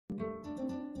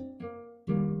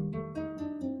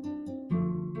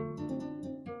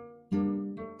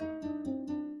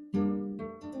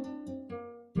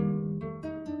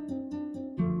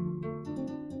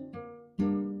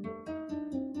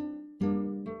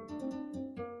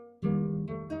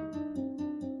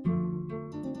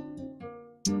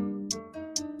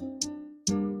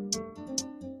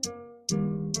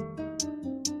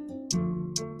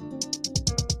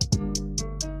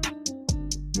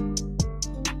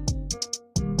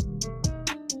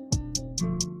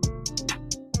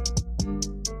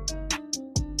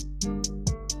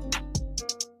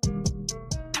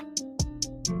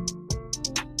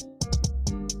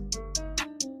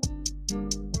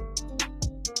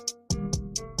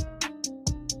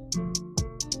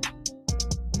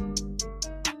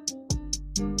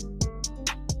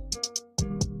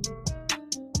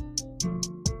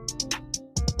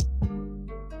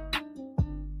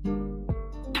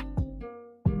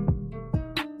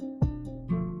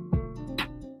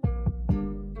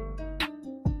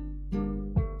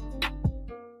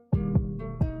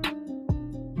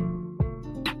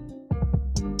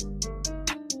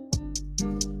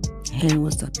Hey,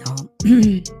 what's up, y'all?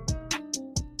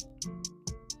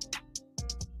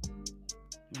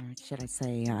 Should I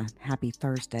say happy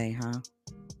Thursday, huh?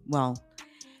 Well,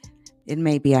 it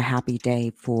may be a happy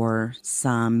day for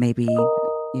some, maybe,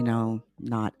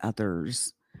 not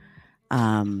others.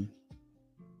 But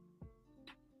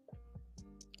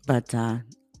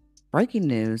breaking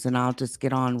news, and I'll just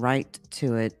get on right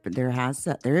to it. But there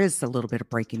is a little bit of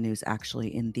breaking news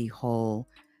actually in the whole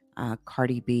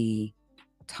Cardi B,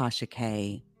 Tasha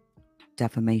K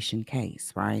defamation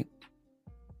case, right?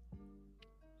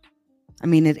 I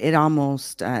mean, it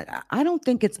almost, I don't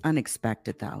think it's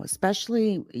unexpected though,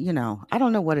 especially, I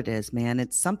don't know what it is, man.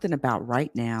 It's something about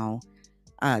right now,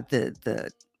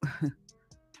 the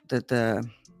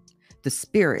the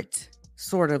spirit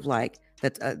sort of like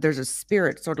that, there's a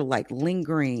spirit sort of like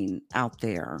lingering out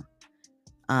there.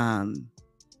 And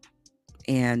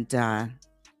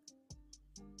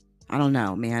I don't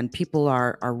know, man, people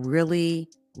are really,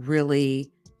 really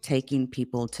taking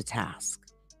people to task.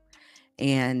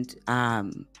 And,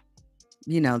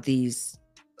 these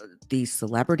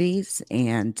celebrities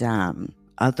and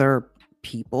other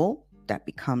people that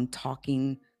become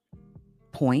talking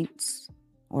points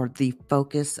or the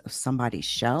focus of somebody's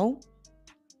show.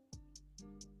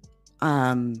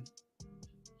 Yeah,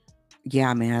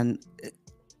 man.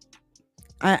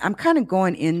 I'm kind of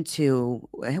going into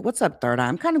what's up, Third Eye?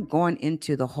 I'm kind of going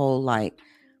into the whole like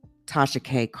Tasha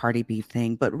K, Cardi B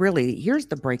thing, but really, here's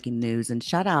the breaking news. And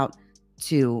shout out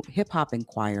to Hip Hop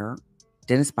Inquirer,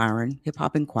 Dennis Byron, Hip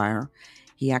Hop Inquirer.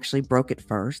 He actually broke it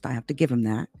first. I have to give him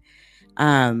that.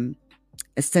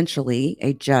 Essentially,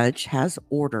 a judge has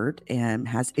ordered and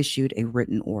has issued a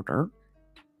written order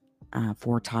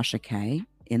for Tasha K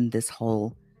in this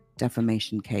whole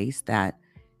defamation case that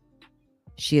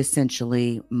she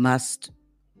essentially must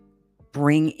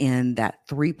bring in that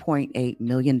 $3.8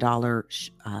 million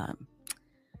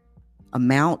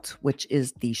amount, which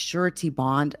is the surety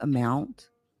bond amount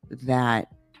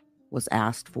that was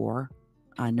asked for,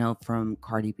 I know, from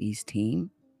Cardi B's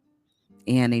team.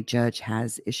 And a judge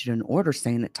has issued an order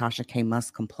saying that Tasha K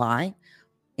must comply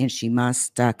and she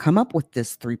must come up with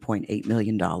this $3.8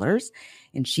 million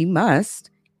and she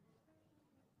must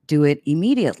do it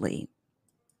immediately.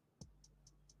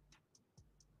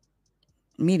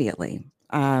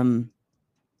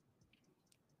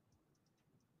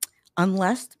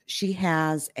 Unless she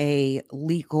has a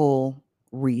legal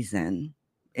reason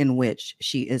in which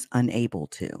she is unable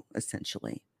to,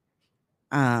 essentially.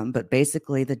 But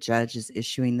basically, the judge is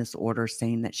issuing this order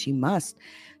saying that she must.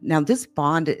 Now, this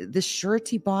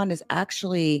surety bond is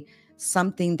actually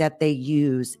something that they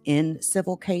use in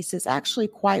civil cases, actually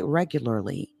quite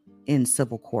regularly in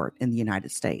civil court in the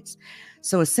United States.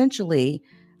 So essentially,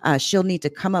 she'll need to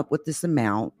come up with this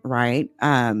amount, right?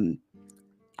 I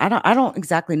don't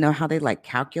exactly know how they like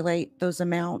calculate those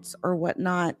amounts or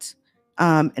whatnot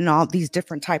in all these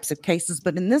different types of cases.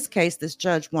 But in this case, this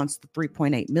judge wants the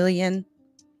 3.8 million.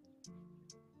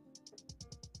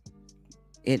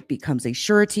 It becomes a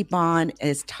surety bond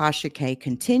as Tasha K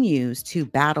continues to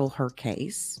battle her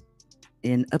case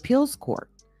in appeals court.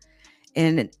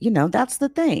 And, that's the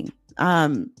thing.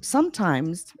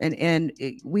 Sometimes, and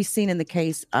we've seen in the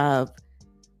case of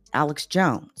Alex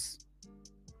Jones,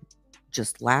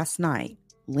 just last night,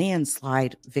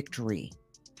 landslide victory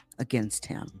against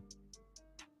him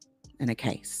in a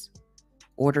case,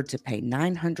 ordered to pay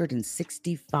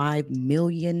 $965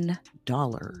 million.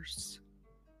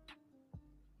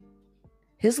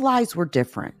 His lies were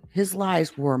different. His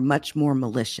lies were much more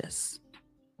malicious.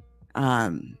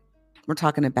 We're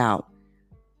talking about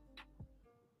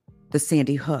the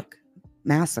Sandy Hook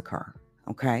massacre.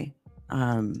 Okay.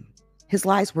 His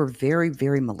lies were very,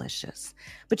 very malicious.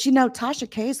 But Tasha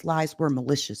K's lies were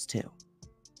malicious too.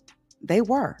 They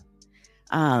were.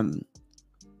 All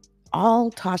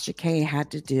Tasha K had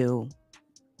to do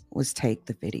was take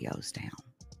the videos down.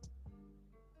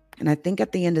 And I think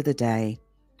at the end of the day,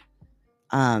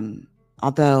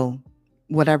 although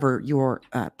whatever your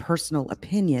personal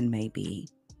opinion may be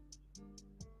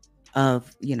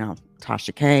of,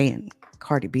 Tasha K and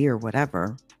Cardi B or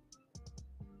whatever,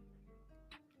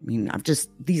 I mean,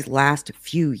 these last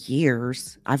few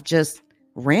years, I've just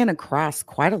ran across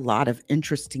quite a lot of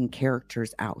interesting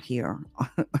characters out here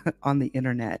on the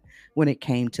internet when it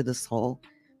came to this whole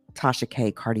Tasha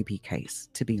K, Cardi B case,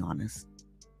 to be honest.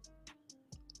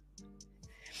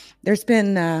 There's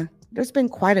been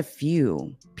quite a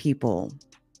few people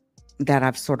that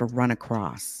I've sort of run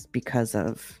across because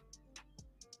of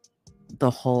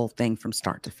the whole thing from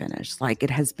start to finish. Like, it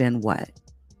has been what?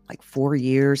 Like 4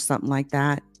 years, something like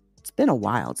that. It's been a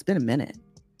while. It's been a minute.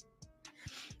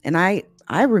 And I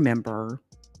remember,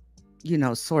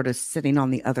 sort of sitting on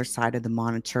the other side of the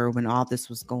monitor when all this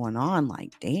was going on,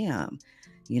 like, damn,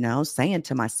 saying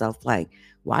to myself, like,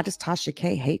 why does Tasha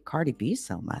K hate Cardi B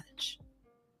so much?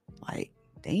 Like,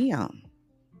 damn.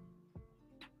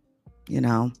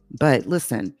 But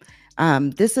listen,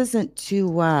 this isn't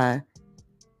to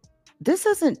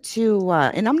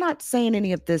and I'm not saying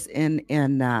any of this in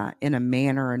a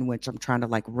manner in which I'm trying to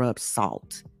like rub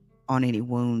salt on any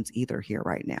wounds either here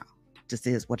right now. Just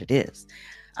is what it is.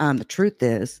 The truth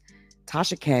is,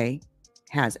 Tasha K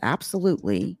has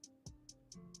absolutely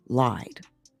lied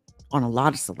on a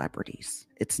lot of celebrities.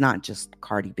 It's not just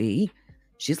Cardi B.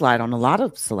 She's lied on a lot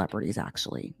of celebrities,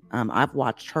 actually. I've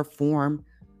watched her form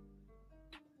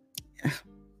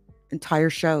entire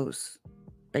shows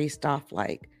based off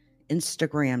like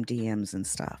Instagram DMs and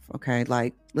stuff. Okay.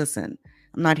 Like, listen,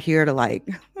 I'm not here to like,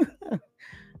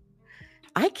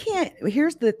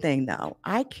 here's the thing though.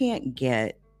 I can't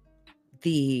get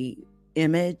the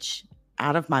image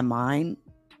out of my mind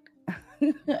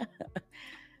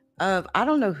of, I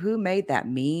don't know who made that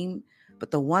meme,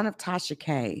 but the one of Tasha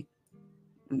K,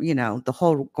 the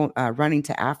whole running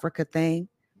to Africa thing.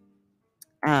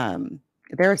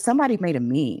 Somebody made a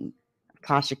meme,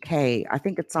 Tasha K. I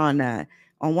think it's on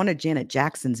one of Janet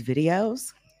Jackson's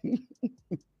videos,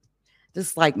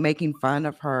 just like making fun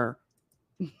of her.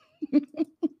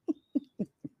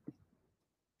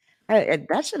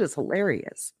 That shit is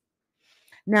hilarious.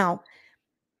 Now,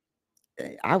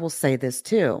 I will say this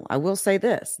too. I will say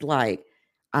this, like,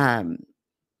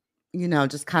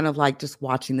 just kind of like just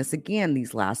watching this again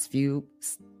these last few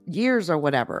years or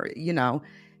whatever,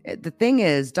 the thing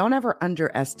is, don't ever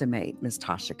underestimate Miss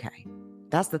Tasha K.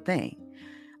 That's the thing.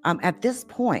 At this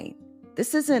point,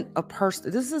 this isn't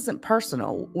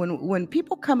personal. When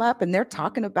people come up and they're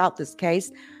talking about this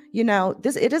case,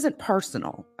 it isn't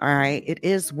personal. All right. It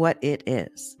is what it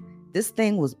is. This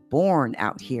thing was born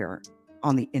out here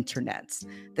on the internet.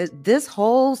 This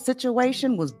whole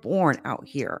situation was born out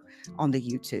here on the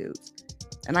YouTubes.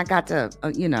 And I got to,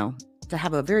 to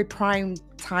have a very prime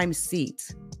time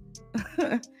seat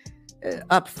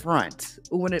up front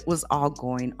when it was all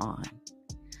going on.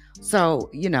 So,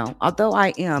 although I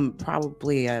am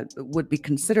probably would be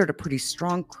considered a pretty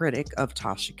strong critic of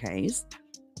Tasha K's,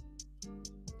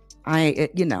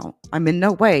 I'm in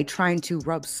no way trying to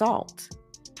rub salt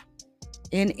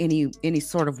in any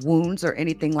sort of wounds or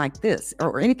anything like this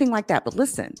or anything like that. But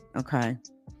listen, okay.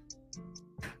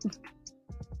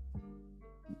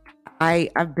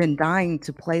 I've been dying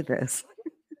to play this.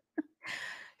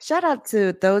 Shout out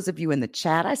to those of you in the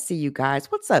chat. I see you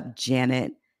guys. What's up,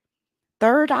 Janet?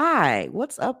 Third Eye.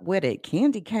 What's up with it?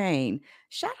 Candy Cane.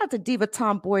 Shout out to Diva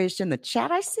Tomboyish in the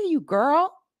chat. I see you,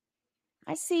 girl.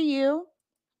 I see you.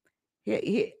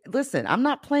 Listen, I'm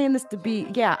not playing this to be,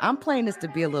 I'm playing this to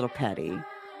be a little petty.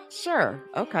 Sure.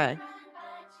 Okay.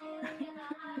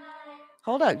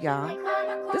 Hold up, y'all.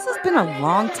 This has been a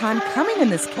long time coming in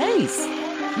this case.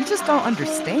 You just don't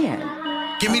understand.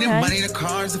 Give me the money, the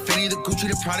cars, the Fendi, the Gucci,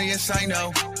 the Prada, yes, I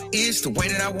know. It's the way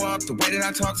that I walk, the way that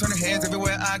I talk, turn the hands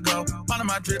everywhere I go. Follow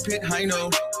my drip, hit high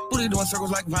note. Booty doing circles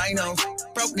like vinyl.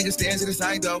 Broke niggas stand to the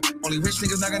side, though. Only rich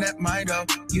niggas knocking at my door.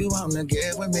 You wanna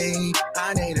get with me?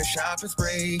 I need a shopping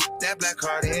spree. That black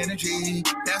card energy,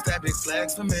 that's that big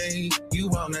flex for me. You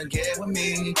wanna get with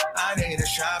me? I need a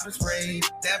shopping spree.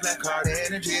 That black card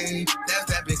energy, that's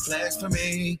that big flex for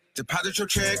me. Deposit your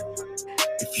check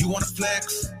if you wanna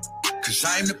flex. Cause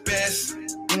I'm the best,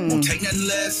 won't take nothing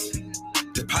less.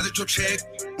 Deposit your check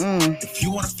if you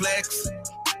wanna flex.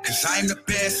 Cause I'm the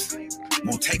best,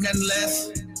 won't take nothing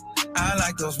less. I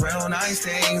like those real nice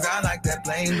things. I like that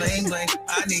bling, bling, bling.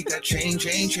 I need that chain,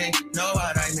 chain, chain. Know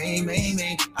what I mean, mean,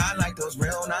 mean. I like those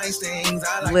real nice things.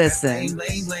 I like that bling,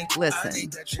 bling, bling. I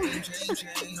need that chain, chain,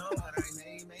 chain. Know what I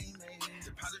mean, mean, mean.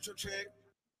 Deposit your check.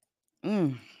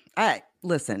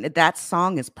 Listen, that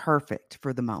song is perfect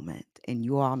for the moment, and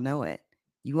you all know it.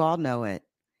 You all know it.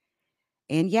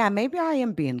 And yeah, maybe I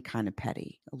am being kind of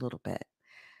petty a little bit,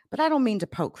 but I don't mean to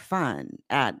poke fun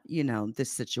at,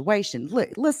 this situation.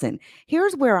 Listen,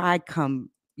 here's where I come,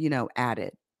 at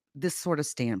it, this sort of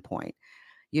standpoint,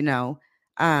 you know.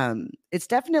 It's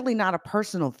definitely not a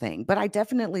personal thing, but I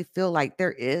definitely feel like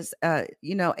there is a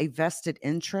vested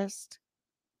interest.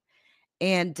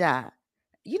 And have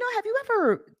you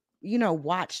ever,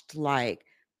 watched like,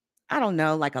 I don't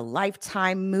know, like a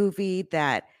Lifetime movie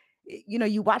that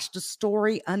you watch the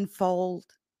story unfold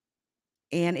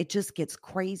and it just gets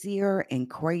crazier and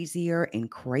crazier and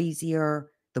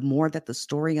crazier the more that the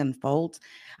story unfolds.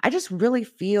 I just really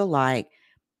feel like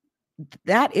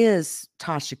that is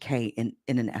Tasha K in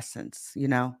an essence,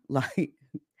 like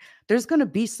there's going to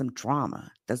be some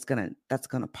drama that's going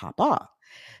to pop off.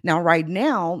 Now right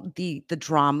now the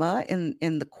drama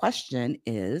in the question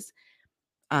is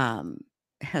um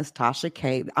has Tasha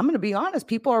K, I'm going to be honest,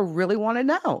 people are really want to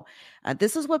know.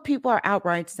 This is what people are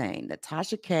outright saying, that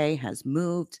Tasha K has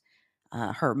moved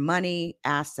her money,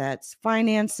 assets,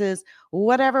 finances,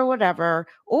 whatever,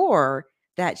 or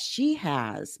that she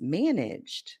has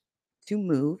managed to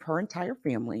move her entire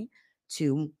family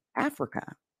to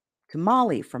Africa, to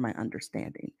Mali, from my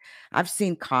understanding. I've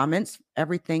seen comments,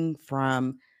 everything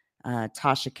from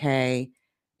Tasha K.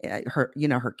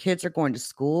 Her kids are going to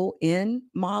school in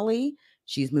Mali.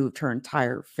 She's moved her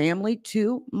entire family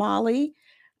to Mali.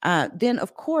 Then,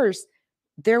 of course,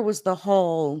 there was the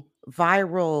whole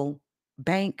viral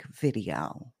bank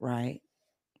video, right?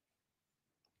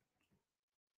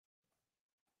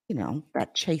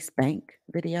 That Chase Bank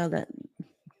video that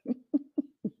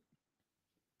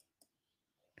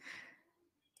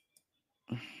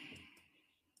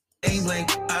Bling, bling.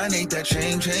 I need that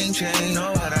chain, chain, chain.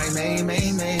 Know what I mean,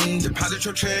 mean, mean. Deposit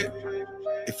your check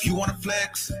if you want to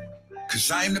flex. Cause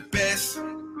I'm the best.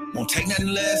 Won't take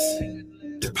nothing less.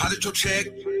 Deposit your check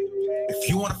if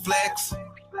you want to flex.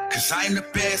 Cause I'm the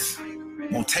best.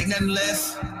 Won't take nothing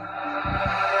less.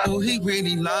 Oh, he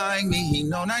really like me. He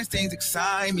know nice things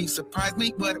excite me. Surprise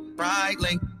me with a bright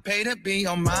link. Pay to be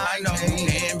on my name.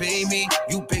 Envy me.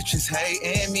 You bitches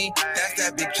hating me. That's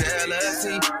that big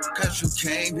jealousy. Cause you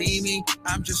can't be me.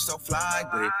 I'm just so fly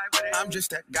with it. I'm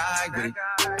just that guy with it.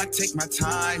 I take my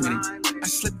time with it. I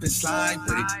slip and slide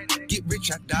with it. Get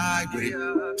rich, I die with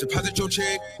it. Deposit your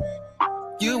check.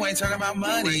 You ain't talking about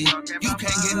money. You can't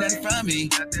get nothing from me.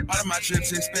 All of my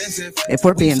trips expensive. If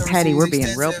we're being petty, we're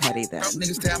being real petty then. Broke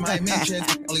niggas tell my mention.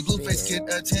 Only blue face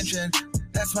get attention.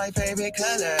 That's my favorite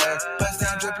color. Bust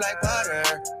down drip like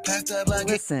water. Pass the bucket.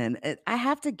 Listen, I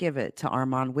have to give it to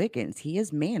Armand Wiggins. He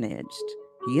has managed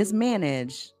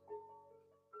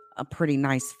a pretty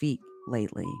nice feat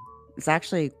lately. It's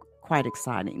actually quite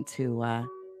exciting to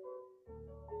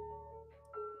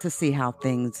see how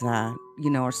things are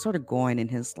sort of going in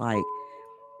his like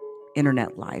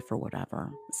internet life or whatever,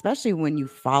 especially when you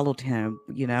followed him,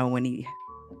 when he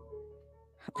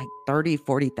like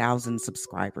 30,000-40,000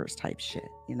 subscribers type shit,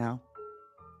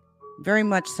 very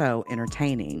much so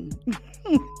entertaining.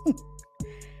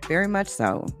 Very much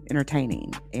so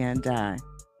entertaining. And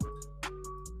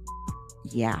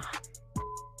yeah,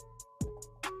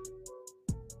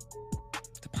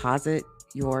 deposit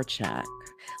your check.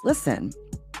 Listen,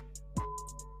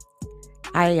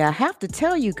 I have to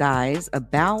tell you guys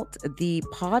about the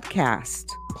podcast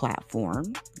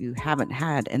platform. If you haven't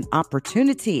had an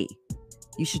opportunity,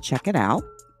 you should check it out.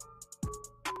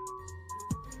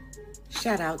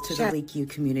 Shout out to the Leak You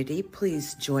community.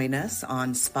 Please join us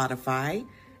on Spotify,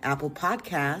 Apple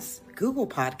Podcasts, Google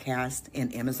Podcasts,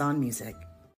 and Amazon Music.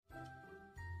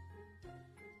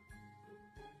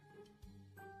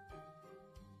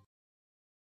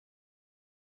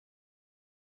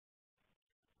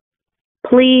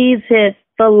 Please hit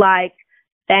the like.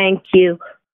 Thank you.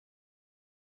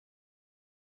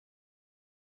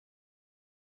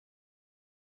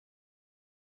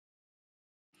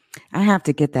 I have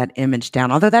to get that image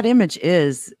down, although that image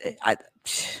is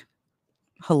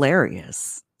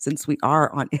hilarious since we are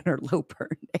on Interloper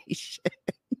Nation.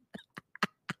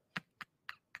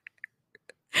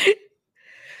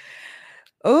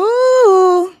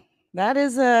 Oh, that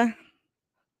is a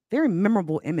very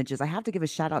memorable images. I have to give a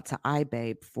shout out to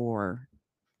iBabe for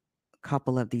a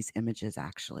couple of these images,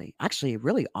 actually,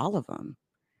 really all of them.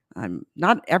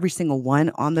 Not every single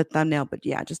one on the thumbnail, but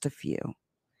yeah, just a few.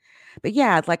 But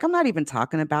yeah, it's like I'm not even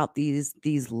talking about these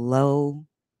lowly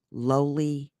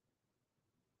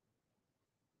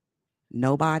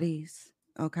nobodies.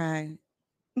 Okay.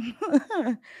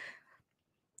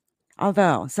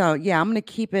 Although, so yeah, I'm gonna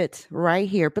keep it right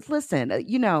here. But listen,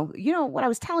 you know what I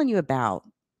was telling you about,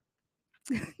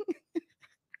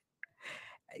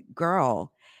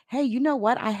 girl. Hey, you know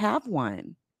what? I have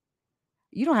one.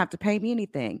 You don't have to pay me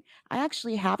anything. I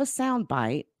actually have a sound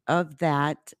bite of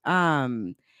that.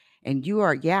 And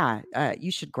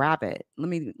you should grab it. Let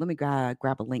me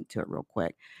grab a link to it real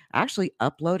quick. I actually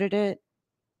uploaded it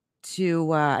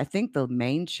to I think the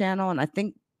main channel, and I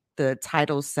think the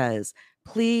title says,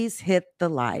 "Please hit the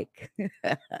like."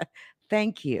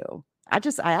 Thank you. I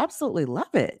absolutely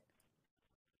love it.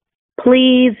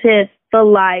 Please hit the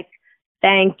like.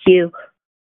 Thank you.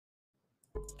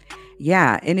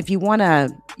 Yeah, and if you want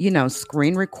to,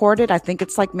 screen record it, I think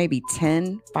it's like maybe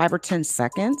 5 or 10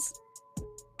 seconds.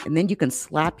 And then you can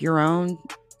slap your own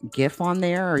GIF on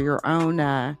there or your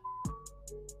own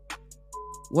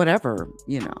whatever,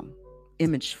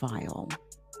 image file.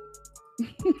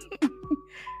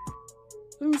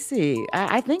 Let me see.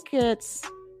 I think it's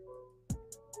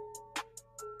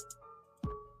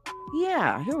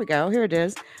yeah, here we go. Here it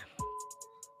is.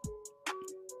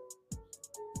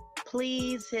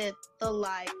 Please hit the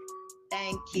like.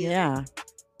 Thank you. Yeah.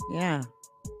 Yeah.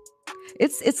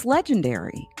 It's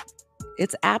legendary.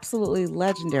 It's absolutely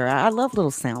legendary. I love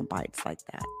little sound bites like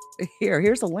that.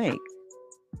 Here's a link.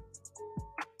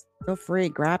 Feel free,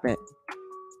 grab it.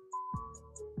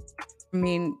 I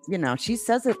mean, she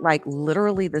says it like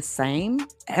literally the same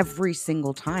every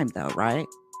single time though, right?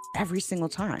 Every single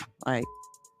time. Like,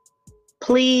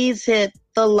 please hit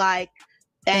the like.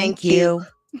 Thank you.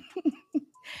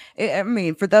 I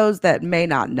mean, for those that may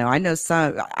not know, I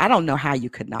don't know how you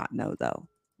could not know though.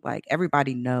 Like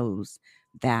everybody knows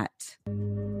that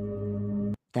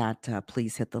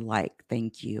please hit the like,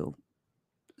 thank you,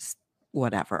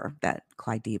 whatever that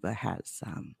Clydiva has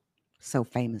so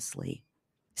famously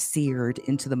seared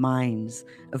into the minds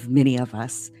of many of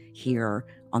us here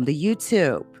on the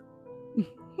YouTube.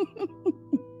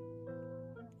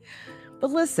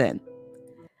 But listen,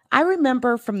 I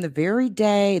remember from the very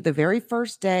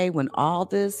first day when all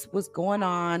this was going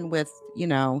on with,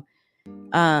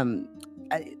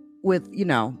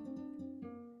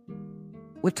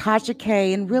 with Tasha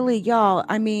K. And really, y'all,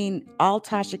 I mean, all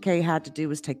Tasha K had to do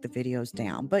was take the videos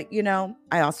down. But,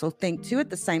 I also think, too, at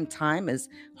the same time, as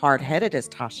hard-headed as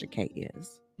Tasha K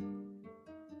is,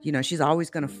 she's always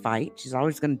going to fight. She's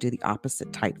always going to do the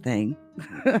opposite type thing.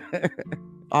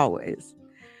 Always.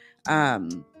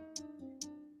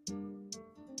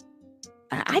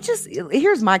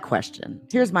 Here's my question.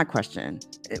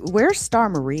 Where's Star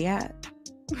Marie at?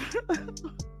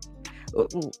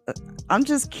 I'm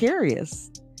just curious.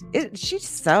 She's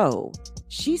so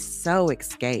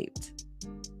escaped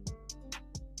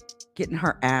getting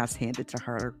her ass handed to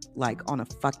her like on a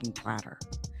fucking platter.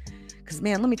 Because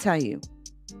man, let me tell you,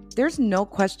 there's no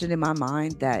question in my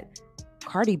mind that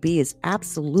Cardi B is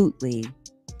absolutely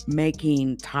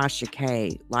making Tasha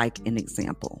K like an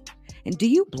example. And do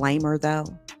you blame her though?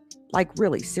 Like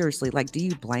really, seriously, like do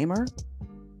you blame her?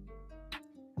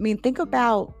 I mean, think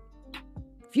about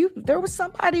if there was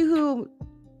somebody who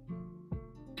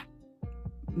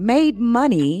made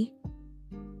money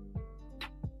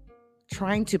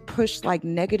trying to push like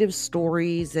negative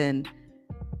stories and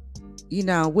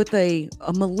with a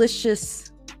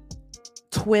malicious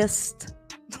twist.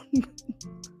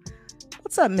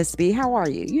 What's up, Miss B? How are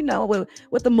you?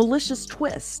 With a malicious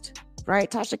twist, right?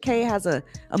 Tasha K has a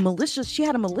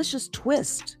malicious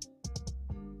twist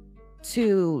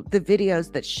to the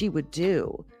videos that she would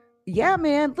do. Yeah,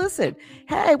 man, listen.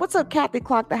 Hey, what's up, Kathy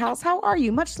Clock the House? How are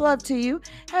you? Much love to you.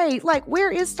 Hey, like,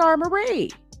 where is Star Marie?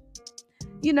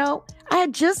 I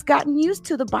had just gotten used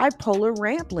to the bipolar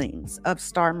ramblings of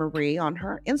Star Marie on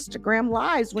her Instagram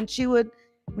lives when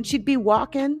she'd be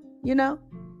walking,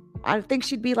 I think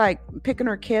she'd be like picking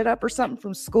her kid up or something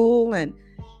from school, and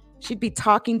she'd be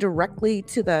talking directly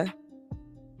to the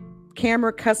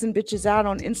camera, cussing bitches out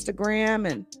on Instagram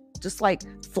and just like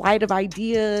flight of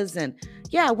ideas. And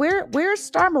yeah, where's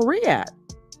Star Marie at?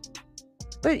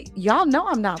 But y'all know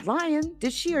I'm not lying.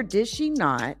 Did she or did she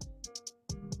not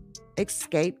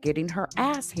escape getting her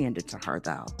ass handed to her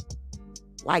though?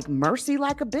 Like mercy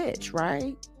like a bitch,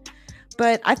 right?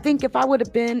 But I think if I would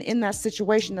have been in that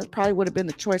situation, that probably would have been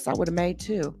the choice I would have made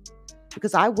too.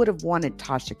 Because I would have wanted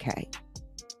Tasha K.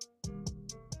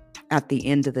 At the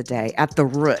end of the day, at the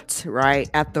root, right?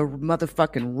 At the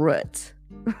motherfucking root.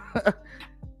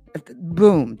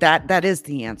 Boom. That is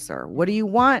the answer. What do you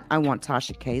want? I want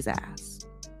Tasha K's ass.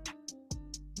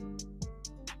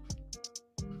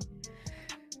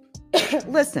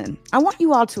 Listen, I want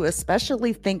you all to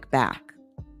especially think back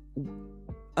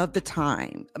of the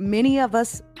time. Many of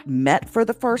us met for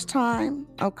the first time,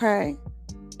 okay?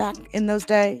 Back in those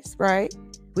days, right?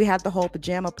 We had the whole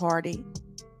pajama party.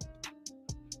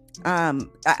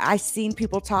 I seen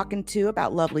people talking too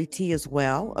about Lovely T as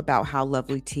well, about how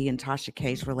Lovely T and Tasha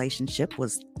K's relationship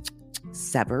was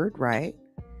severed, right?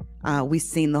 We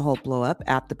seen the whole blow up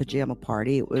at the pajama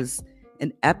party. It was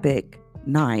an epic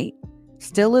night.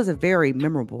 Still is a very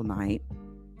memorable night.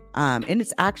 And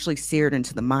it's actually seared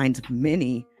into the minds of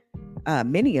many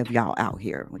of y'all out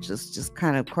here, which is just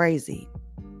kind of crazy.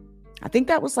 I think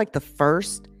that was like the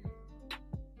first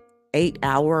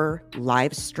 8-hour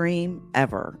live stream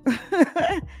ever.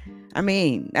 I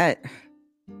mean,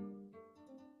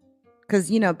 because,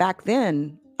 back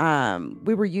then,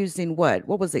 we were using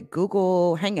what was it?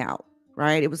 Google Hangout,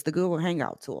 right? It was the Google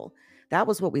Hangout tool. That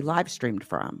was what we live streamed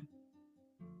from.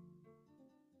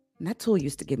 And that tool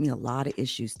used to give me a lot of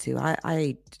issues too. I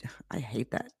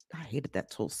hate that. I hated that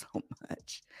tool so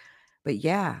much. But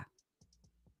yeah.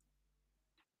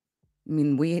 I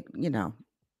mean, we,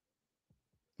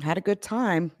 had a good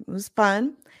time. It was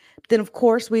fun. Then of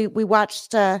course we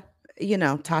watched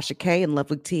Tasha K and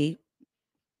Lovely T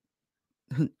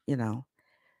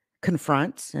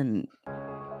confront and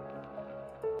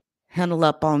handle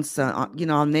up on some,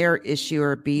 on their issue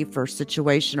or beef or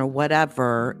situation or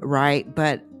whatever, right?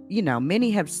 But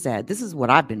many have said, this is what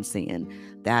I've been seeing,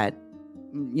 that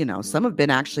some have been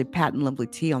actually patting Lovely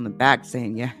T on the back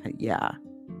saying, yeah,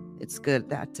 it's good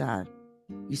that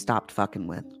you stopped fucking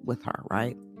with her,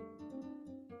 right?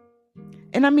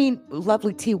 And I mean,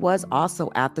 Lovely T was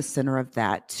also at the center of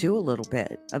that too, a little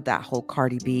bit of that whole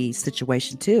Cardi B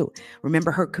situation too.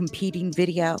 Remember her competing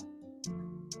video?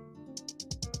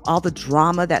 All the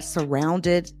drama that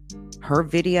surrounded her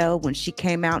video when she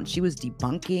came out and she was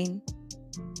debunking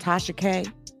Tasha K.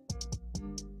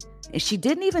 And she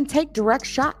didn't even take direct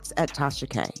shots at Tasha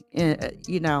K.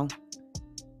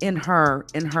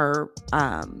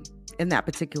 In that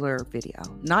particular video,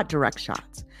 not direct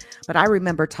shots. But I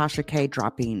remember Tasha K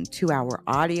dropping 2-hour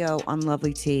audio on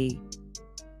Lovely T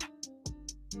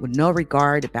with no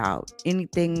regard about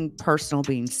anything personal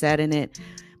being said in it.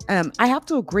 I have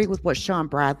to agree with what Sean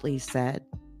Bradley said.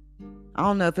 I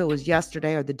don't know if it was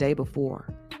yesterday or the day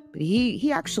before, but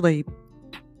he actually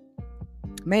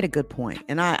made a good point,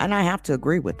 and I have to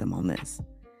agree with him on this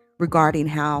regarding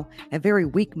how a very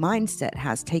weak mindset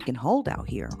has taken hold out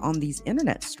here on these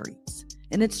internet streets,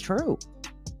 and it's true.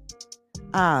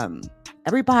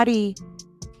 Everybody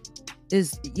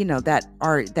is,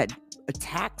 that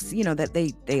attacks,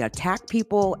 that they attack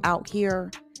people out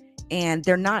here, and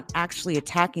they're not actually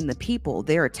attacking the people.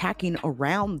 They're attacking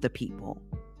around the people,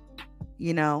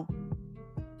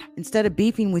 Instead of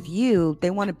beefing with you,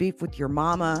 they want to beef with your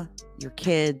mama, your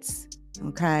kids,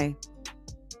 okay?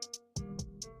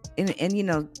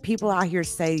 And people out here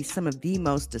say some of the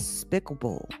most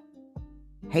despicable,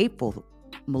 hateful,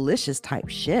 malicious type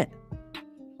shit.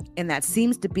 And that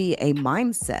seems to be a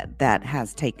mindset that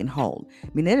has taken hold. I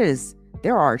mean,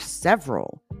 there are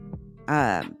several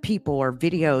people or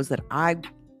videos that I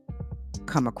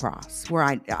come across where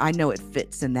I know it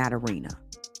fits in that arena.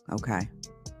 Okay.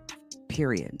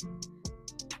 Period.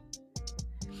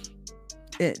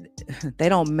 They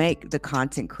don't make the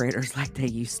content creators like they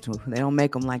used to. They don't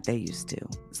make them like they used to.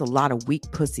 There's a lot of weak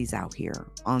pussies out here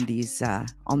on these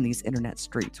internet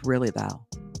streets. Really though,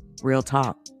 real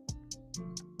talk.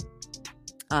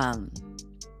 And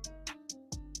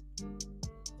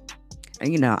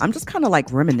I'm just kind of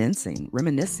like reminiscing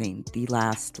the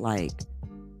last like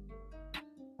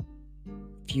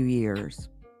few years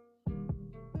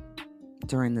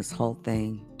during this whole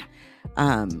thing.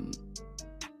 I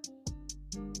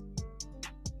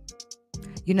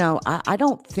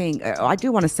don't think, I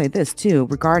do want to say this too,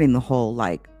 regarding the whole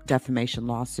like defamation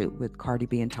lawsuit with Cardi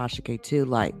B and Tasha K too.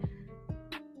 Like,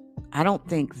 I don't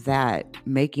think that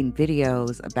making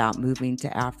videos about moving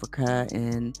to Africa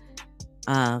and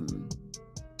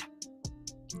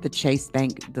the Chase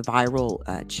Bank, the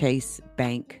viral Chase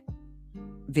Bank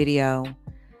video,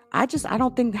 I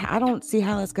don't see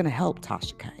how that's going to help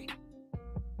Tasha K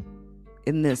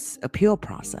in this appeal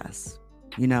process,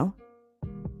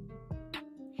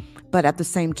 But at the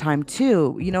same time,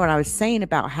 too, what I was saying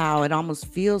about how it almost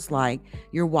feels like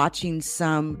you're watching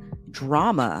some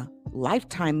drama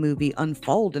Lifetime movie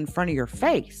unfold in front of your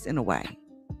face in a way.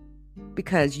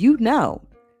 Because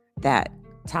that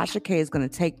Tasha K is going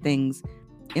to take things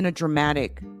in a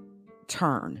dramatic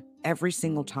turn every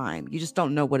single time. You just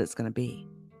don't know what it's going to be.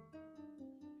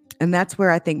 And that's where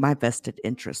I think my vested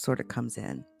interest sort of comes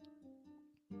in.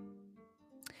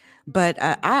 But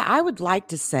I would like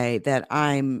to say that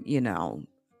I'm,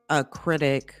 a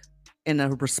critic in a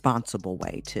responsible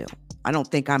way too. I don't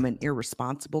think I'm an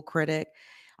irresponsible critic,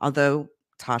 although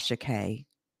Tasha K,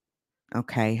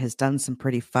 okay, has done some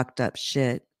pretty fucked up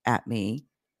shit at me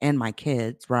and my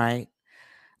kids, right?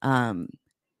 Um,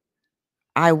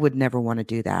 I would never want to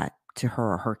do that to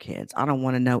her or her kids. I don't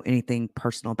want to know anything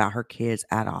personal about her kids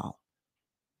at all.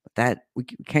 But that we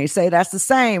can't say that's the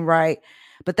same, right?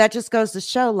 But that just goes to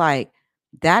show like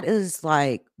that is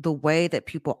like the way that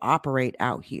people operate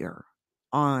out here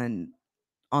on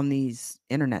these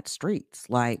internet streets.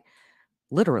 Like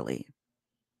literally.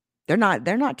 They're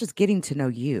not just getting to know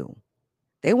you.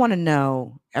 They want to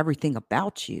know everything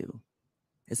about you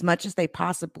as much as they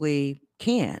possibly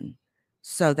can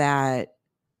so that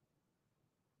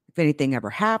if anything ever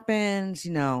happens,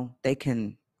 they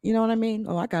can, you know what I mean?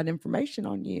 Oh, I got information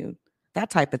on you. That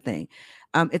type of thing.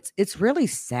 It's really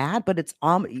sad, but it's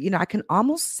I can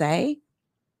almost say,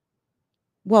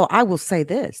 well, I will say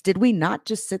this. Did we not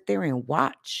just sit there and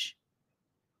watch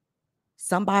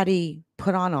somebody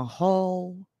put on a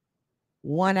whole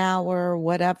 1 hour,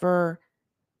 whatever,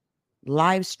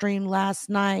 live stream last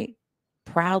night,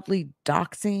 proudly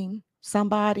doxing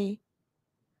somebody?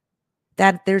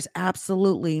 That there's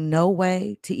absolutely no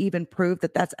way to even prove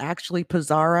that that's actually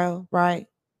Pizarro, right?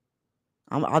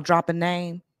 I'll drop a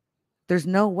name. There's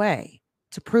no way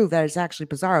to prove that it's actually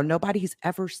Pizarro. Nobody's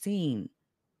ever seen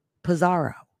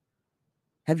Pizarro.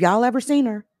 Have y'all ever seen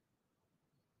her?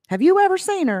 Have you ever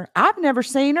seen her? I've never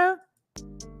seen her.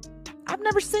 I've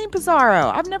never seen Pizarro.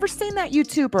 I've never seen that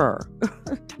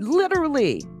YouTuber.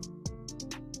 Literally.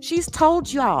 She's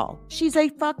told y'all. She's a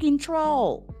fucking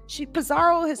troll.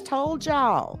 Pizarro has told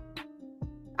y'all.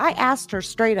 I asked her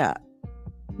straight up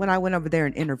when I went over there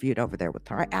and interviewed over there with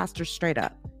her. I asked her straight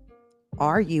up,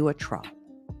 are you a troll?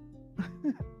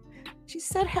 She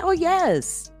said, hell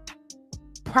yes.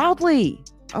 Proudly.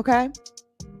 Okay.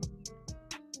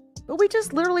 But we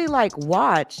just literally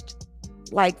watched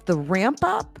the ramp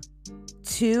up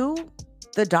to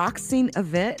the doxing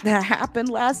event that happened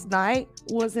last night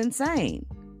was insane.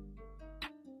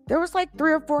 There was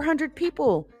 300 or 400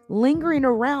 people lingering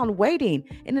around waiting.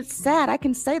 And it's sad. I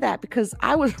can say that because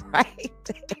I was right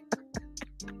there.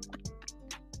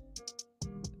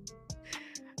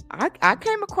 I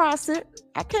came across it.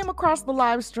 I came across the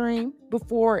live stream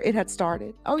before it had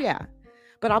started. Oh, yeah.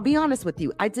 But I'll be honest with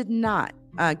you. I did not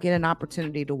get an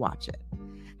opportunity to watch it.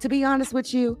 To be honest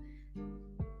with you,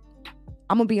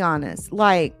 I'm going to be honest.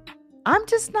 I'm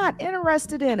just not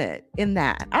interested in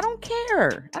that. I don't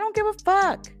care. I don't give a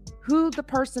fuck who the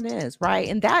person is, right?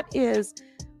 And that is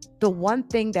the one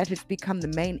thing that has become the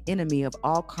main enemy of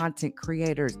all content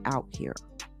creators out here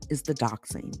is the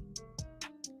doxing.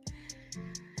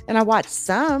 And I watched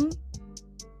some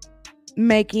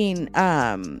making,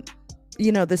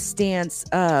 the stance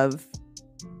of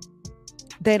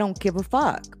they don't give a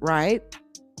fuck, right?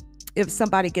 If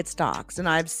somebody gets doxxed. And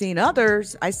I've seen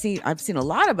others, I've seen a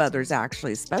lot of others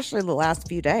actually, especially the last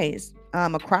few days,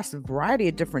 across a variety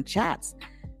of different chats,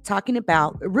 talking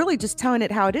about really just telling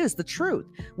it how it is, the truth.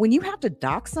 When you have to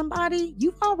dox somebody,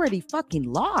 you've already fucking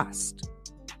lost.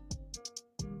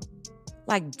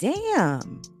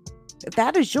 Damn. If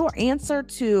that is your answer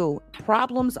to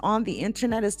problems on the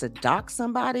internet is to dox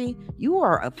somebody, you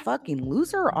are a fucking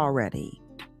loser already.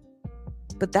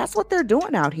 But that's what they're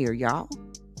doing out here, y'all.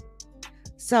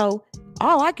 So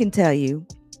all I can tell you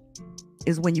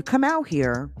is when you come out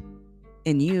here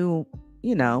and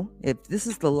if this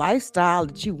is the lifestyle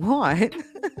that you want,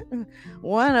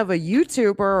 one of a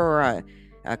YouTuber or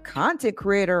a content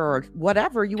creator or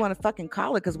whatever you want to fucking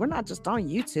call it, because we're not just on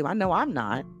YouTube. I know I'm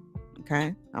not.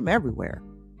 Okay. I'm everywhere.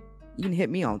 You can hit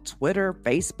me on Twitter,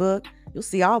 Facebook. You'll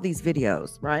see all these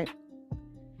videos, right?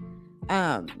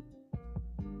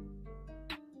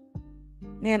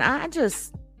 Man, I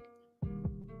just...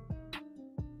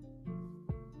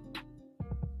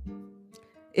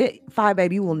 Fi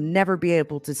Baby, you will never be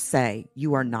able to say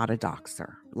you are not a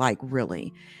doxer.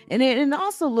 Really. And it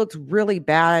also looks really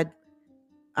bad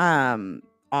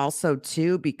also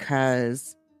too,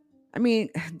 because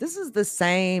this is the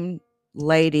same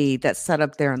lady that sat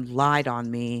up there and lied on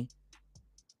me,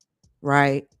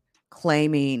 right?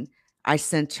 Claiming I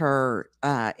sent her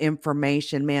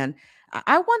information. Man,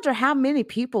 I wonder how many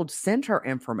people sent her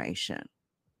information.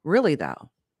 Really though.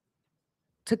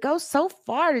 To go so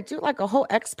far to do a whole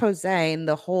expose, and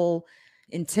the whole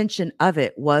intention of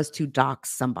it was to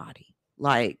dox somebody.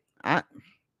 That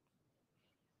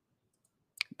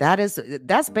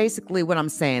That's basically what I'm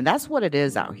saying. That's what it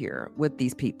is out here with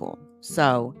these people.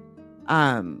 So,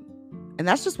 and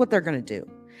that's just what they're going to do.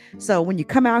 So when you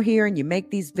come out here and you make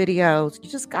these videos, you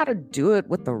just got to do it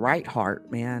with the right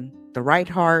heart, man. The right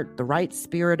heart, the right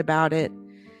spirit about it.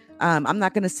 I'm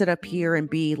not going to sit up here and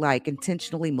be like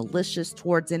intentionally malicious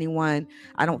towards anyone.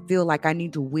 I don't feel like I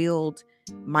need to wield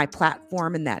my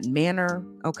platform in that manner.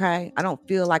 Okay. I don't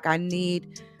feel like I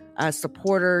need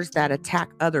supporters that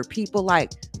attack other people.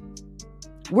 Like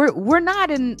we're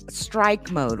not in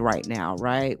strike mode right now,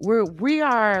 right? We're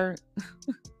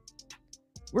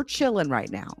chilling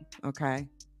right now. Okay.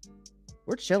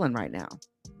 We're chilling right now.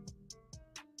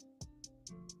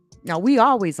 Now we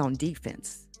always on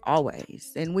defense,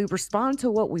 always, and we respond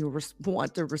to what we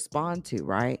want to respond to,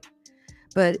 right?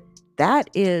 But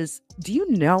do you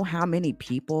know how many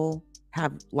people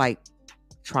have like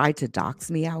tried to dox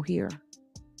me out here?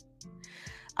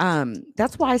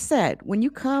 That's why I said when you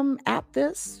come at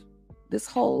this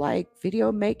whole like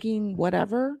video making,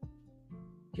 whatever,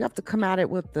 you have to come at it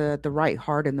with the right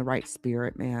heart and the right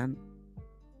spirit, man.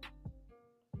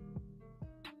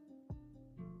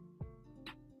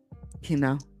 You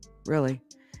know, really.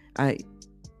 The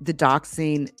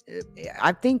doxing,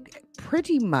 I think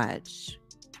pretty much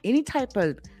any type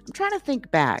of, I'm trying to think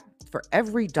back for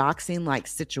every doxing like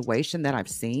situation that I've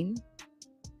seen.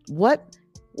 What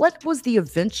was the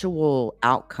eventual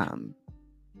outcome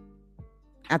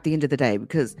at the end of the day?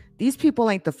 Because these people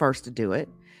ain't the first to do it.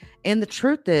 And the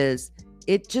truth is,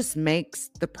 it just makes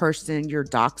the person you're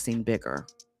doxing bigger.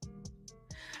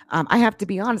 I have to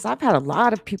be honest, I've had a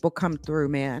lot of people come through,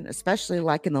 man, especially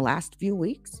like in the last few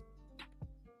weeks.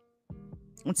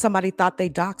 When somebody thought they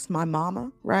doxed my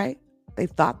mama, right? They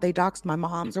thought they doxed my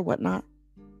moms or whatnot.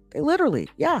 They literally,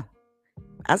 yeah.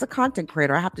 As a content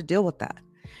creator, I have to deal with that.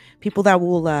 People that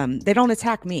will, they don't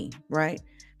attack me, right?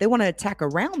 They want to attack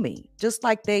around me, just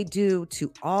like they do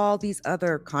to all these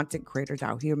other content creators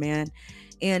out here, man.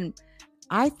 And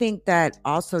I think that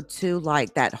also too,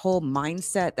 like that whole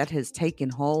mindset that has taken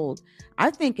hold, I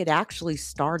think it actually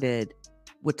started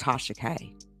with Tasha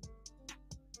K.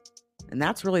 And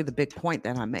that's really the big point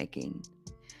that I'm making.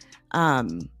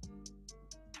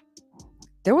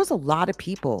 There was a lot of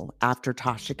people after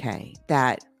Tasha K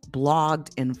that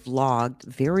blogged and vlogged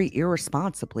very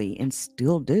irresponsibly and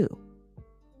still do.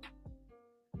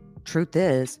 Truth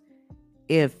is,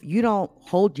 if you don't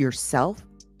hold yourself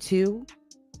to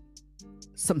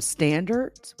some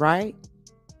standards, right?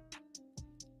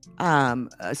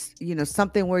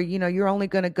 Something where, you're only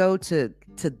going to go to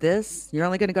this, you're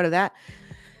only going to go to that.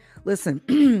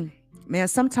 Listen, man,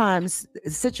 sometimes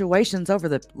situations over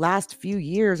the last few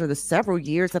years or the several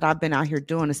years that I've been out here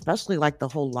doing, especially like the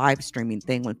whole live streaming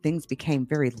thing, when things became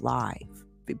very live,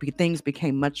 things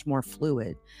became much more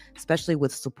fluid, especially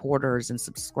with supporters and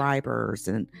subscribers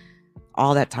and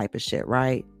all that type of shit,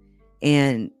 right?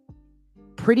 And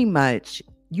pretty much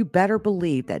you better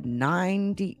believe that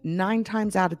 99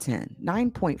 times out of 10,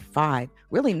 9.5,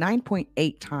 really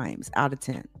 9.8 times out of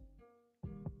 10,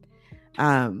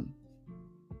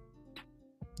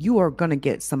 you are going to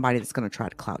get somebody that's going to try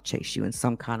to clout chase you in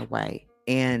some kind of way.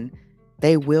 And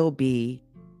they will be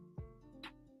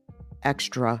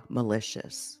extra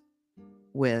malicious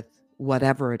with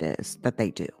whatever it is that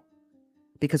they do.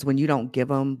 Because when you don't give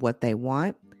them what they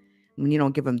want, when you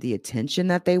don't give them the attention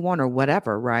that they want or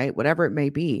whatever, right? Whatever it may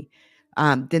be,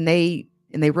 then they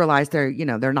realize they're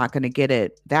not going to get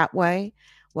it that way.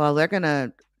 Well, they're going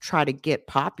to try to get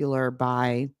popular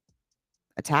by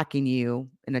attacking you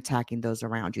and attacking those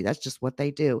around you. That's just what they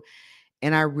do.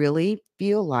 And I really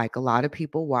feel like a lot of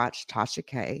people watch Tasha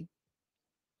K,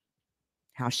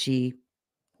 how she's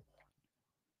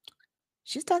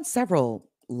done several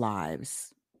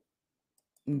lives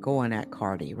going at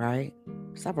Cardi, right?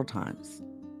 Several times.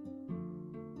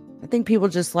 I think people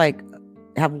just like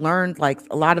have learned like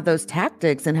a lot of those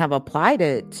tactics and have applied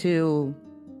it to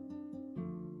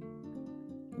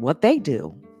what they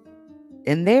do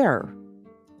in their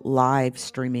live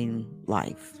streaming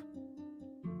life.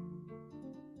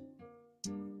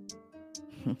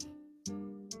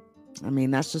 I mean,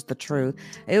 that's just the truth.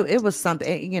 It was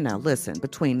something, listen,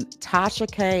 between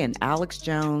Tasha K and Alex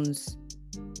Jones,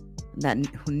 that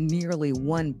nearly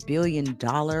 $1 billion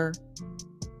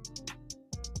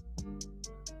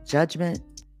judgment,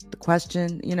 the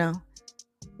question,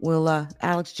 will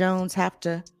Alex Jones have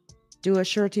to do a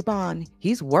surety bond?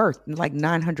 He's worth like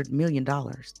 $900 million,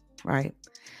 right?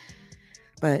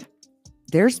 But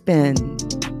there's been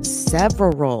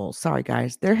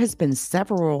there has been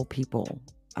several people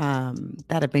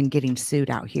that have been getting sued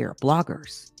out here,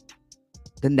 bloggers.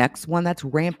 The next one that's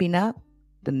ramping up,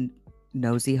 the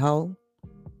Nosy Ho,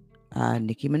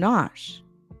 Nicki Minaj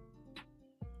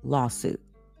lawsuit.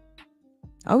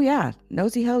 Oh yeah,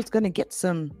 Nosy Ho's going to get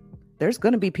some. There's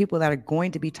going to be people that are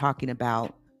going to be talking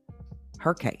about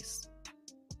her case.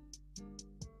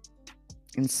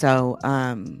 And so,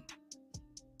 I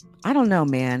don't know,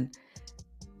 man.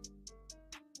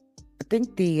 I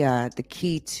think the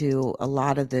key to a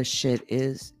lot of this shit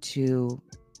is to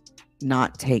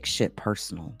not take shit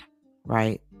personal,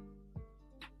 right?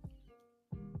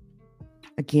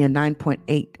 Again,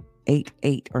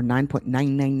 9.888 or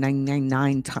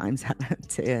 9.99999 times out of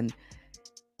 10.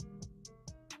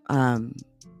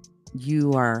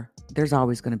 There's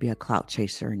always going to be a clout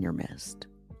chaser in your midst.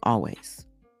 Always.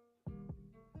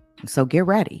 So get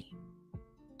ready.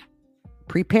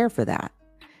 Prepare for that.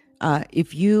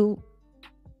 If you,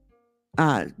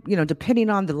 depending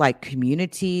on the like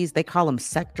communities, they call them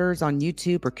sectors on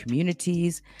YouTube or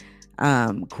communities,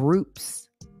 groups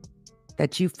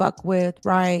that you fuck with,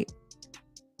 right?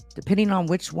 Depending on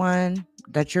which one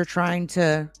that you're trying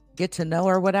to get to know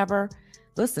or whatever.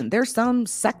 Listen, there's some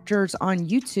sectors on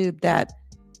YouTube that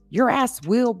your ass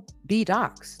will be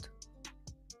doxxed.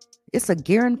 It's a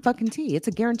guarantee. It's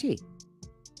a guarantee.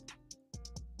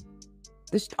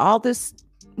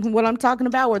 What I'm talking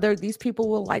about, where these people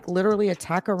will like literally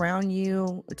attack around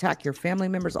you, attack your family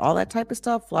members, all that type of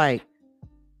stuff. Like,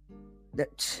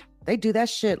 they do that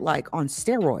shit like on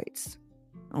steroids.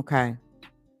 Okay.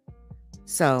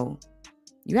 So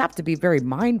you have to be very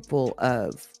mindful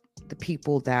of the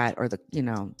people that are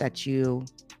that you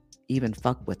even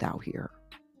fuck with out here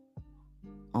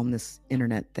on this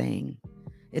internet thing.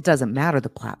 It doesn't matter the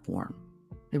platform.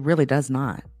 It really does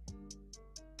not.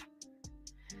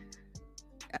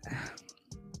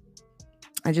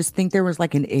 I just think there was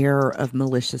like an air of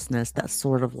maliciousness that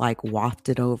sort of like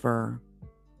wafted over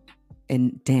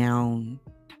and down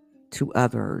to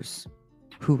others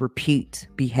who repeat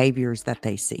behaviors that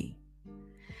they see.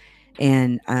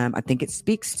 And I think it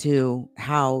speaks to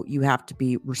how you have to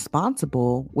be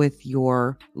responsible with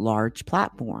your large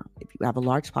platform. If you have a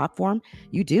large platform,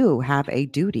 you do have a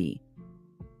duty.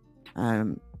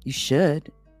 You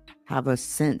should have a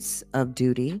sense of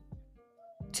duty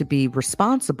to be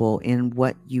responsible in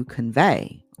what you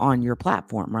convey on your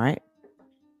platform, right?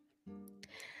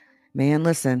 Man,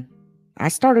 listen, I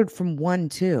started from one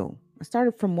too. I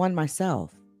started from one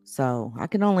myself. So I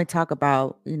can only talk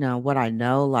about, what I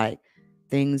know, like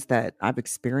things that I've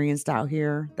experienced out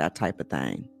here, that type of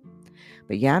thing.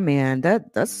 But yeah, man,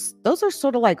 those are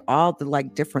sort of like all the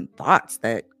like different thoughts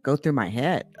that go through my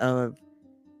head of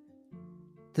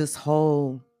this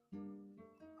whole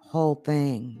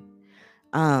thing.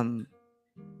 I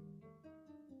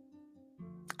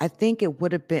think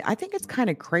it's kind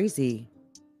of crazy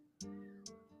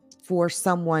for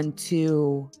someone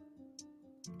to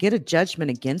get a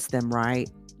judgment against them, right?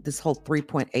 This whole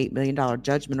 $3.8 million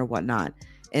judgment or whatnot.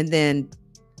 And then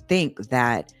think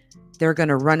that they're going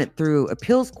to run it through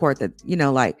appeals court that,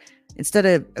 instead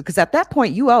of, because at that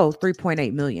point you owe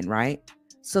 3.8 million, right?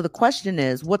 So the question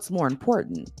is, what's more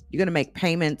important? You're going to make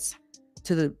payments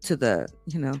to the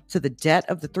debt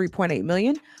of the 3.8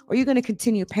 million, or are you going to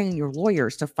continue paying your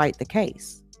lawyers to fight the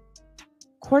case?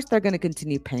 Of course, they're going to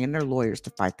continue paying their lawyers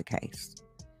to fight the case.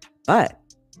 But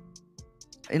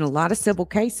in a lot of civil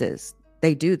cases,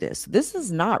 they do this. This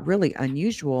is not really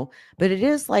unusual, but it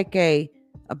is like a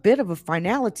bit of a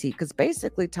finality, because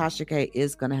basically Tasha K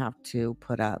is going to have to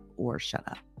put up or shut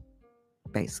up,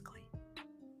 basically.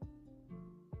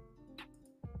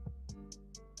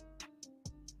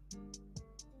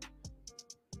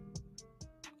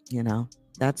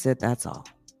 That's it. That's all.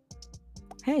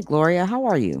 Hey, Gloria, how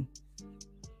are you?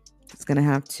 It's going to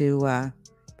have to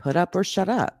put up or shut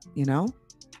up,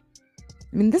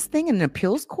 I mean, this thing in an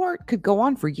appeals court could go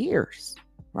on for years,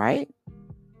 right?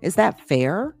 Is that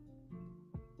fair?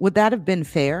 Would that have been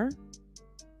fair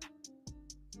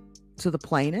to the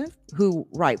plaintiff who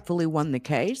rightfully won the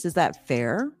case? Is that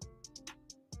fair?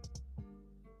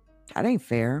 That ain't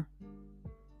fair.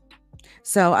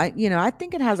 So I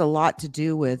think it has a lot to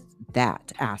do with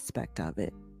that aspect of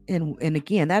it. And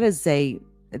again, that is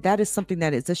something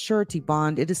that is a surety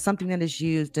bond. It is something that is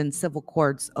used in civil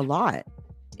courts a lot,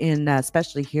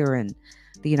 especially here in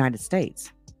the United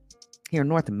States, here in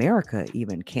North America,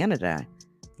 even Canada,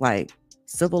 like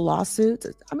civil lawsuits.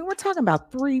 I mean, we're talking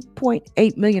about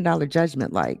 $3.8 million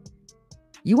judgment. Like,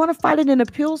 you want to fight it in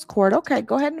appeals court? Okay,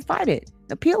 go ahead and fight it.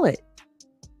 Appeal it.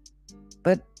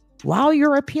 But while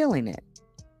you're appealing it,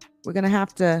 we're gonna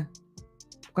have to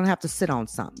sit on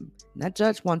something. And that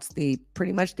judge wants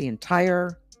pretty much the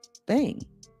entire thing.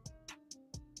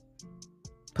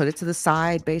 Put it to the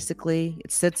side, basically.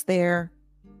 It sits there.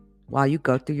 while you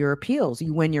go through your appeals.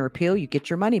 You win your appeal, you get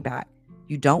your money back.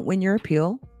 You don't win your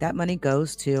appeal, that money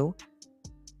goes to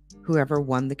whoever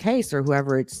won the case or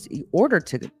whoever it's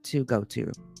ordered to go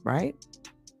to, right?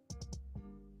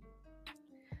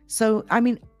 So, I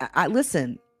mean, I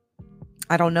listen,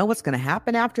 I don't know what's going to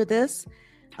happen after this.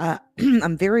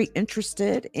 I'm very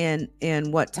interested in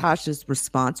what Tasha's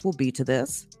response will be to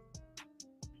this.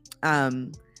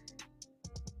 And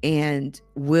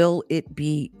will it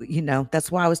be,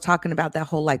 that's why I was talking about that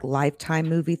whole like Lifetime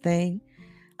movie thing.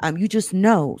 You just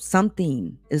know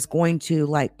something is going to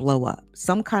like blow up.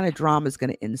 Some kind of drama is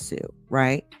going to ensue,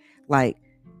 right? Like,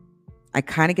 I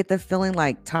kind of get the feeling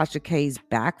like Tasha K's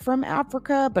back from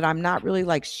Africa, but I'm not really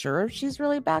like sure if she's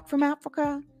really back from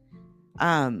Africa.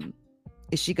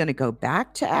 Is she going to go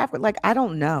back to Africa? Like, I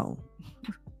don't know.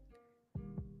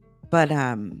 But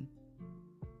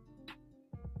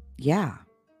yeah.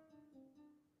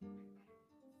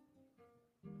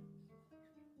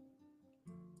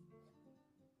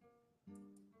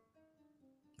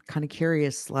 Kind of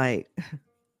curious, like,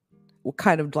 what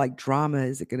kind of like drama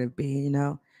is it going to be?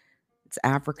 It's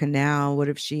Africa now. What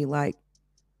if she like,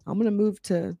 I'm going to move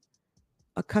to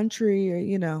a country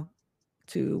or,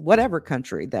 to whatever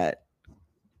country that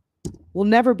will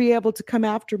never be able to come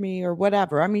after me or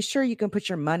whatever. I mean, sure, you can put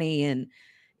your money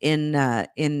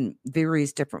in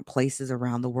various different places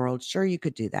around the world. Sure, you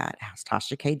could do that. Has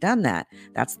Tasha K done that?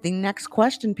 That's the next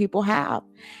question people have.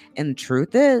 And the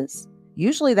truth is,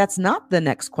 usually that's not the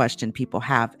next question people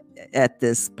have at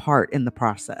this part in the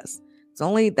process.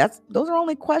 Those are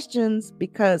only questions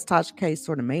because Tasha K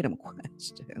sort of made them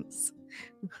questions.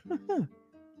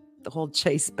 The whole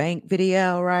Chase Bank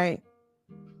video, right?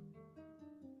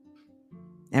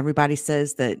 Everybody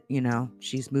says that,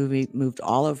 she's moved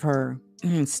all of her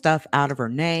stuff out of her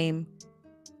name,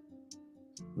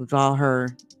 moved all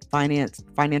her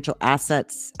financial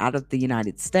assets out of the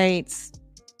United States,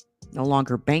 no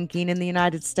longer banking in the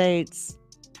United States,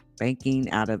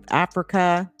 banking out of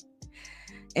Africa.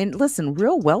 And listen,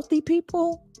 real wealthy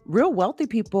people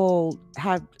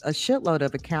have a shitload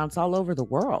of accounts all over the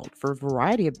world for a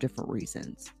variety of different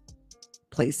reasons.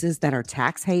 Places that are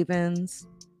tax havens.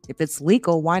 If it's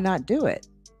legal, why not do it?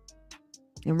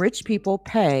 And rich people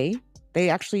pay. They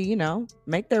actually,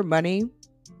 make their money.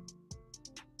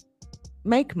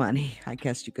 Make money, I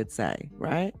guess you could say,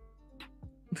 right?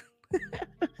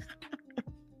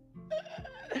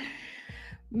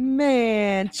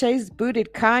 Man, Chase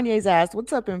booted Kanye's ass.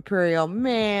 What's up, Imperial?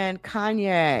 Man,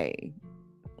 Kanye.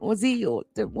 Was he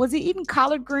eating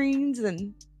collard greens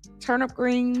and turnip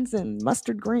greens and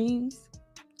mustard greens?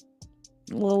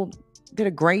 A little bit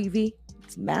of gravy,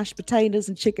 some mashed potatoes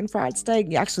and chicken fried steak.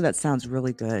 Yeah, actually, that sounds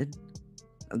really good,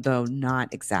 though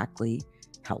not exactly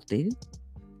healthy,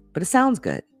 but it sounds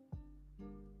good.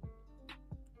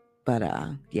 But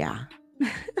yeah.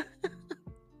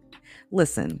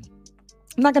 Listen,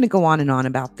 I'm not going to go on and on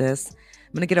about this.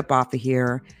 I'm going to get up off of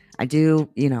here. I do,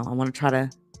 I want to try to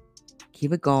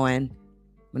keep it going.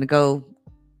 I'm going to go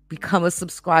become a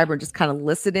subscriber and just kind of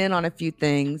listen in on a few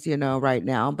things, right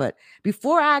now. But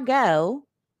before I go,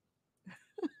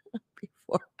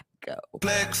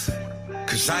 Flex,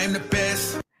 cause I'm the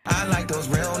best. I like those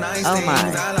real nice Oh things.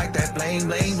 my. I like that bling,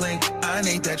 bling, bling. I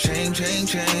need that chain.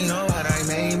 Oh, what I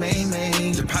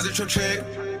made. Deposit your check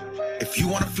if you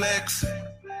wanna flex.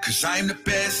 Cause I'm the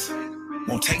best.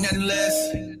 Won't take nothing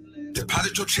less.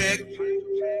 Deposit your check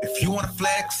if you wanna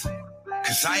flex.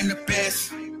 Cause I'm the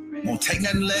best. Won't take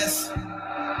nothing less.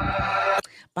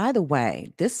 By the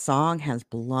way, this song has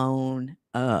blown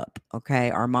up.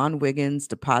 Okay. Armand Wiggins,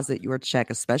 deposit your check,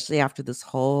 especially after this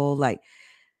whole like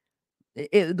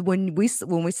when we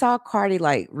saw Cardi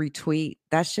like retweet,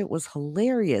 that shit was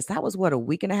hilarious. That was what, a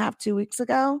week and a half, 2 weeks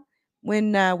ago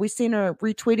when we seen her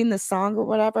retweeting the song or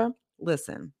whatever.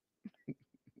 Listen,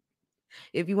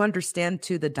 if you understand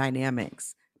too the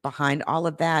dynamics behind all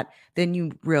of that, then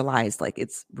you realize like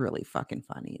it's really fucking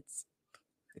funny. It's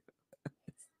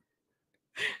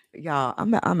y'all,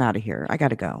 I'm out of here. I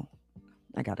gotta go.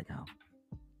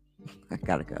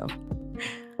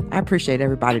 I appreciate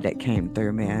everybody that came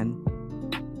through,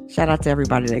 man. Shout out to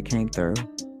everybody that came through.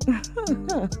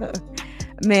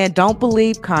 Man, don't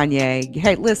believe Kanye.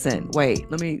 Hey, listen, wait,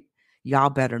 y'all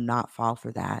better not fall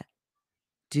for that.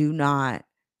 Do not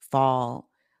fall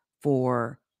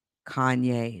for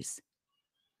Kanye's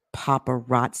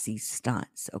paparazzi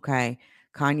stunts, okay?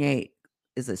 Kanye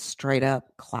is a straight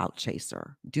up clout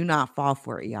chaser. Do not fall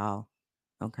for it, y'all.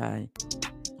 Okay?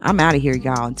 I'm out of here,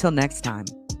 y'all. Until next time.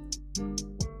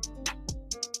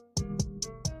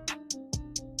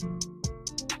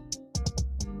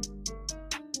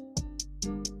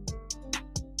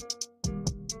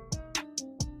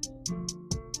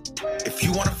 If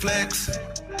you wanna flex,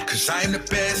 cause I am the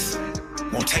best,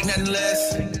 won't take nothing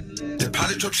less.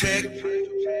 Deposit your check.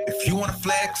 If you wanna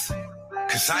flex,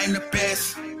 cause I am the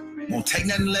best, won't take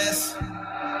nothing less.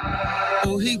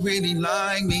 Oh, he really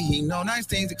like me. He know nice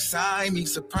things excite me.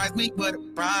 Surprise me with a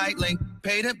bright link.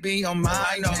 Pay to be on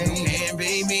my name.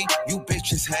 Envy me. You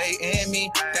bitches hating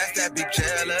me. That's that big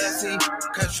jealousy.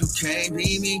 Cause you can't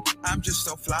be me. I'm just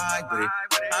so fly with it.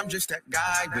 I'm just that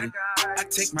guy with it. I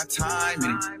take my time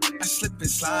with it. I slip and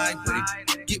slide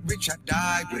with it. Get rich, I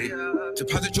die with it.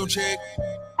 Deposit your check.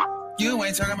 You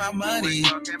ain't talking about money.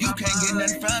 You can't get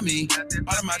nothing from me.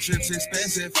 All of my trips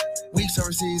expensive. Weeks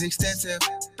overseas extensive.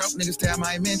 Broke niggas stay on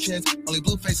my mentions. Only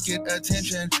blue face get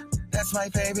attention. That's my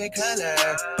favorite color.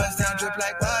 Bust down drip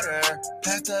like water.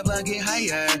 Pass the blunt get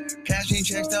higher. Cashing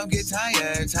checks don't get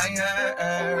tired.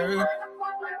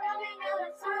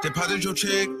 Deposit your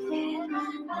check.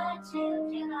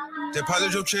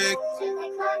 Deposit your check.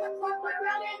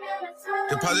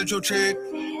 Deposit your check.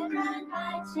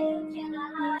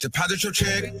 Deposit your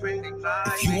check.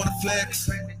 If you wanna flex,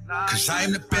 cause I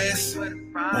am the best,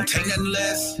 won't take nothing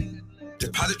less.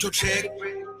 Deposit your check.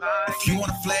 If you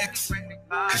wanna flex,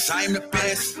 cause I am the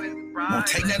best, won't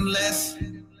take nothing less.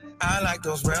 I like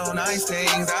those real nice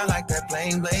things. I like that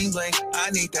bling, bling, bling.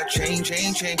 I need that chain,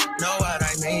 chain, chain. Know what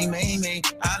I mean.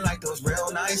 I like those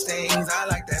real nice things. I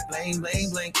like that bling,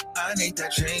 bling, bling. I need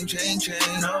that chain, chain,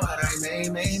 chain. Know what I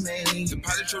mean.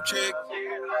 Deposit your check.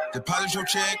 Deposit your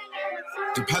check.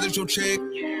 Deposit your check.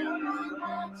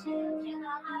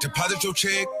 Deposit your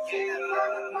check.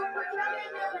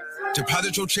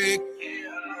 Deposit your check.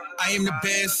 I am the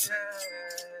best.